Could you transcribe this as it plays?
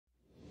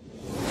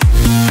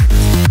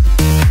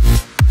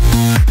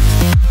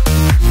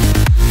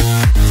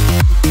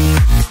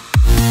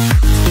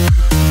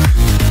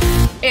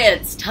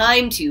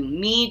time to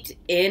meet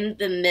in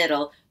the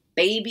middle.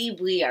 Baby,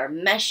 we are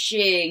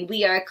meshing,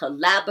 we are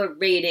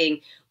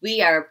collaborating,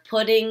 we are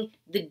putting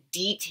the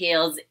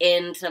details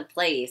into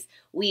place.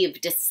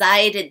 We've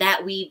decided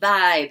that we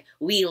vibe,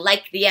 we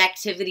like the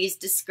activities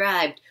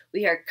described,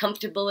 we are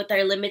comfortable with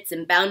our limits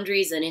and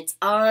boundaries, and it's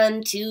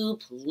on to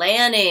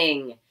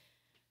planning.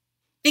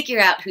 Figure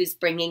out who's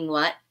bringing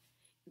what.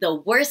 The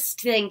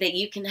worst thing that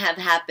you can have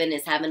happen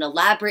is have an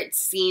elaborate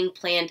scene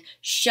planned,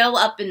 show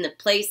up in the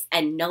place,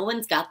 and no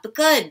one's got the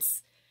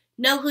goods.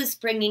 Know who's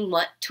bringing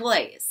what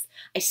toys.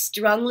 I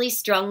strongly,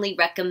 strongly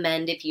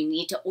recommend if you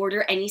need to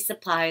order any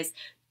supplies,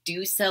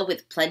 do so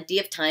with plenty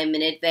of time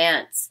in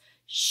advance.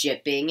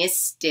 Shipping is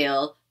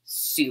still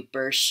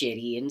super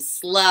shitty and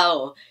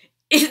slow.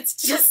 It's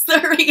just the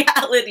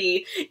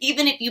reality.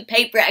 Even if you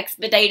pay for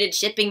expedited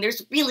shipping,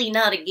 there's really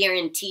not a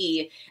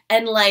guarantee.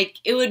 And,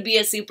 it would be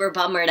a super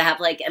bummer to have,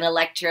 an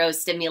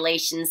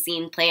electro-stimulation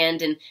scene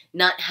planned and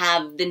not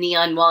have the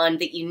neon wand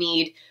that you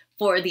need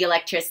for the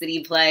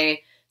electricity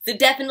play. So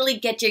definitely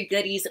get your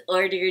goodies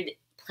ordered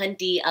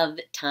plenty of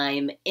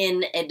time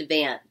in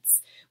advance.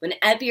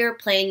 Whenever you're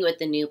playing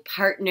with a new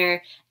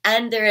partner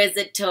and there is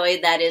a toy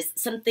that is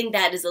something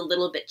that is a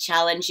little bit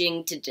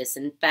challenging to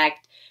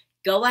disinfect,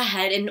 go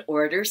ahead and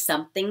order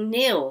something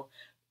new,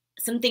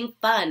 something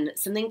fun,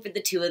 something for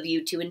the two of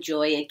you to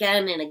enjoy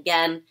again and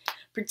again,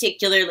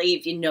 particularly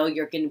if you know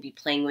you're going to be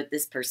playing with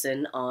this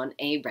person on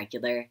a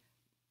regular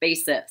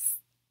basis.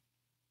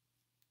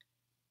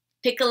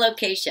 Pick a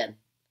location.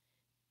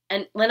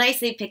 And when I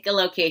say pick a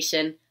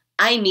location,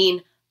 I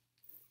mean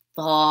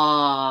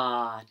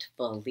thoughtfully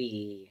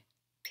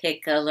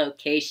pick a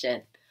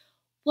location.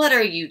 What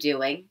are you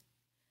doing?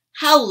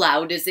 How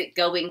loud is it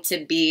going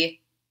to be?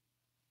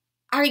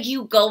 Are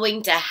you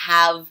going to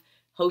have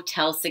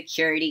hotel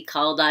security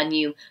called on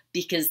you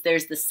because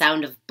there's the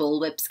sound of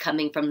bullwhips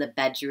coming from the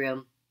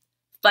bedroom?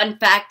 Fun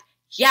fact,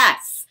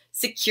 yes,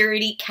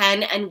 security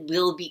can and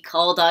will be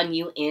called on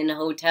you in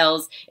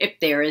hotels if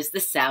there is the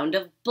sound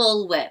of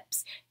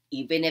bullwhips,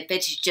 even if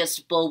it's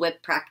just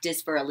bullwhip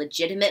practice for a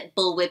legitimate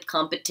bullwhip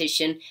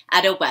competition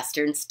at a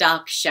Western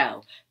stock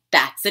show.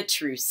 That's a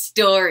true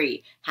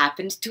story.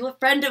 Happened to a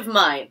friend of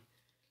mine.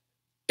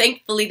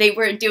 Thankfully, they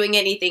weren't doing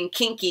anything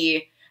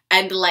kinky,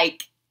 and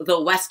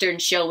the Western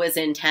show was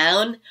in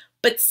town,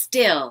 but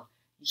still,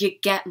 you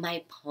get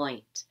my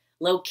point.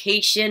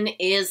 Location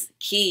is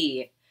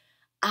key.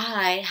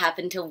 I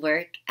happen to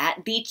work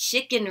at the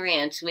Chicken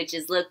Ranch, which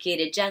is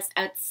located just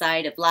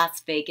outside of Las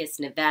Vegas,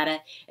 Nevada,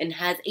 and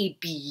has a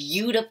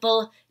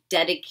beautiful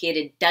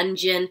dedicated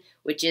dungeon,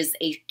 which is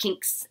a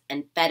kinks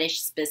and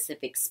fetish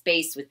specific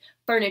space with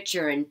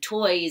furniture and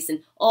toys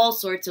and all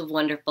sorts of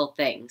wonderful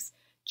things.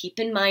 Keep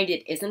in mind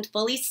it isn't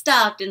fully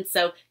stocked, and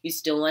so you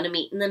still want to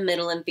meet in the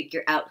middle and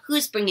figure out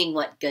who's bringing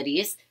what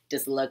goodies.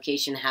 Does the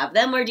location have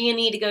them, or do you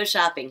need to go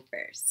shopping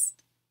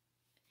first?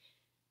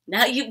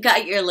 Now you've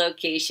got your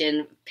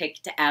location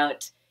picked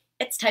out,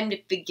 it's time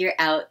to figure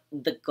out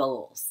the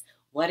goals.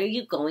 What are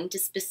you going to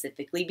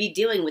specifically be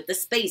doing with the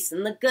space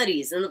and the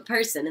goodies and the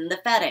person and the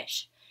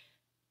fetish?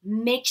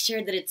 Make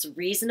sure that it's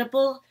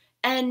reasonable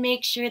and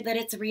make sure that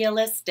it's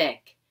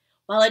realistic.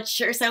 While it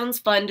sure sounds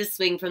fun to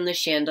swing from the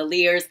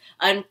chandeliers,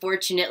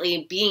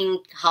 unfortunately being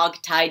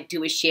hogtied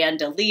to a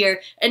chandelier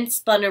and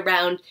spun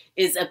around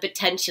is a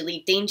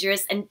potentially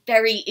dangerous and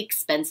very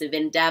expensive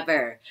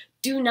endeavor.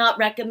 Do not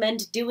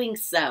recommend doing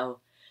so.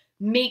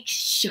 Make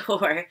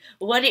sure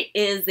what it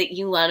is that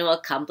you want to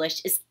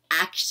accomplish is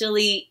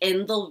actually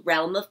in the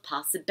realm of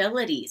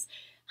possibilities.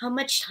 How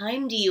much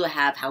time do you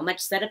have? How much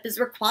setup is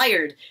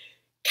required?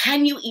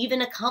 Can you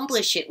even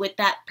accomplish it with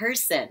that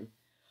person?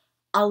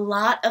 A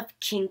lot of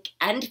kink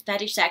and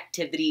fetish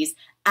activities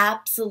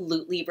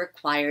absolutely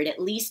required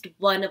at least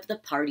one of the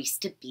parties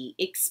to be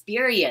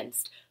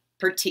experienced.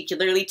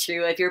 Particularly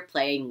true if you're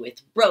playing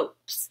with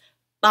ropes,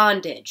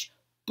 bondage,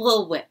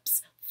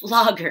 bullwhips,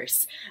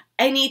 floggers,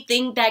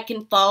 anything that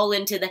can fall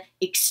into the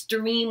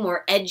extreme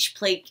or edge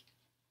play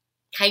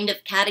kind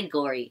of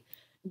category.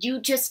 You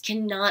just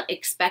cannot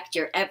expect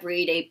your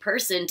everyday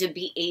person to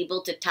be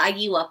able to tie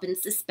you up and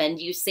suspend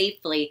you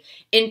safely.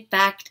 In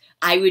fact,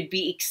 I would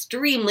be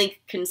extremely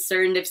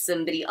concerned if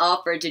somebody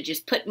offered to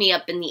just put me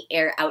up in the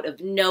air out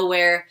of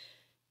nowhere.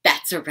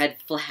 That's a red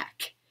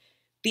flag.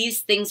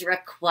 These things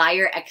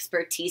require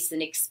expertise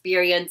and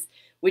experience,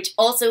 which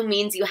also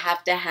means you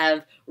have to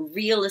have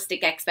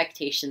realistic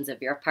expectations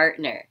of your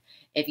partner.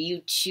 If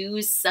you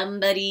choose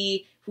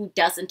somebody who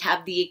doesn't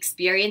have the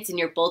experience and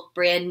you're both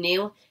brand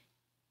new,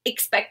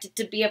 expect it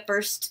to be a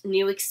first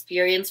new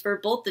experience for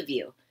both of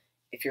you.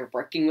 If you're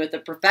working with a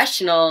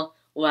professional,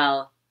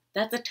 well,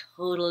 that's a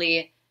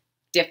totally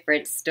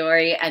different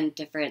story and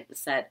different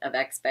set of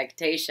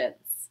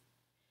expectations.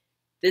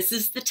 This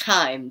is the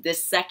time,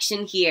 this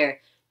section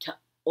here, to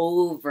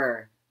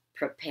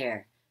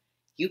over-prepare.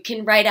 You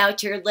can write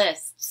out your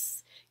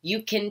lists.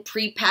 You can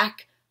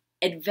pre-pack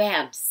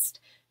advanced.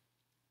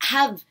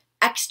 Have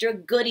extra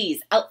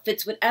goodies,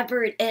 outfits,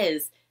 whatever it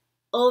is.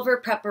 Over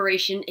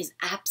preparation is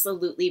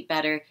absolutely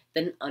better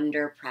than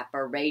under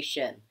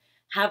preparation.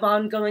 have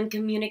ongoing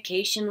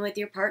communication with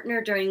your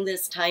partner during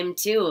this time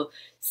too.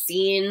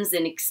 Scenes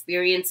and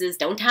experiences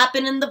don't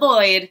happen in the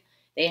void.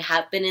 They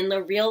happen in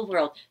the real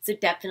world. So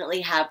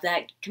definitely have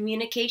that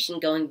communication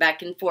going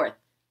back and forth.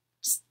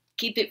 Just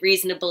keep it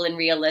reasonable and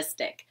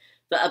realistic.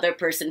 The other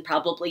person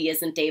probably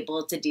isn't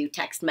able to do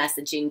text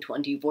messaging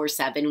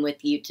 24/7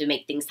 with you to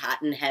make things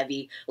hot and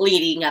heavy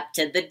leading up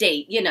to the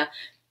date.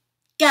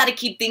 Gotta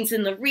keep things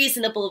in the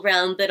reasonable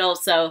realm, but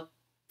also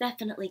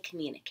definitely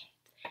communicate.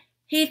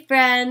 Hey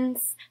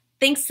friends,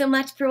 thanks so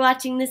much for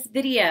watching this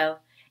video.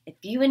 If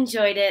you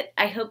enjoyed it,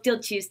 I hope you'll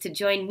choose to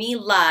join me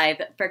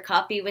live for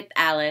Coffee with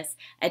Alice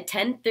at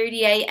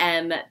 10:30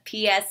 a.m.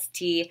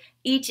 PST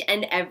each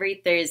and every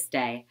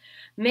Thursday.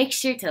 Make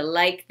sure to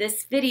like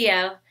this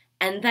video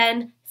and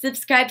then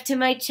subscribe to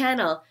my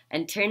channel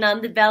and turn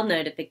on the bell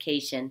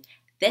notification.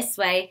 This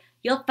way,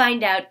 you'll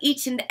find out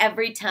each and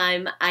every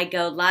time I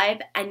go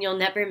live and you'll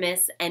never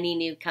miss any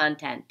new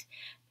content.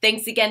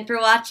 Thanks again for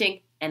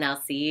watching, and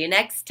I'll see you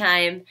next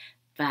time.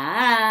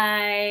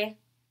 Bye!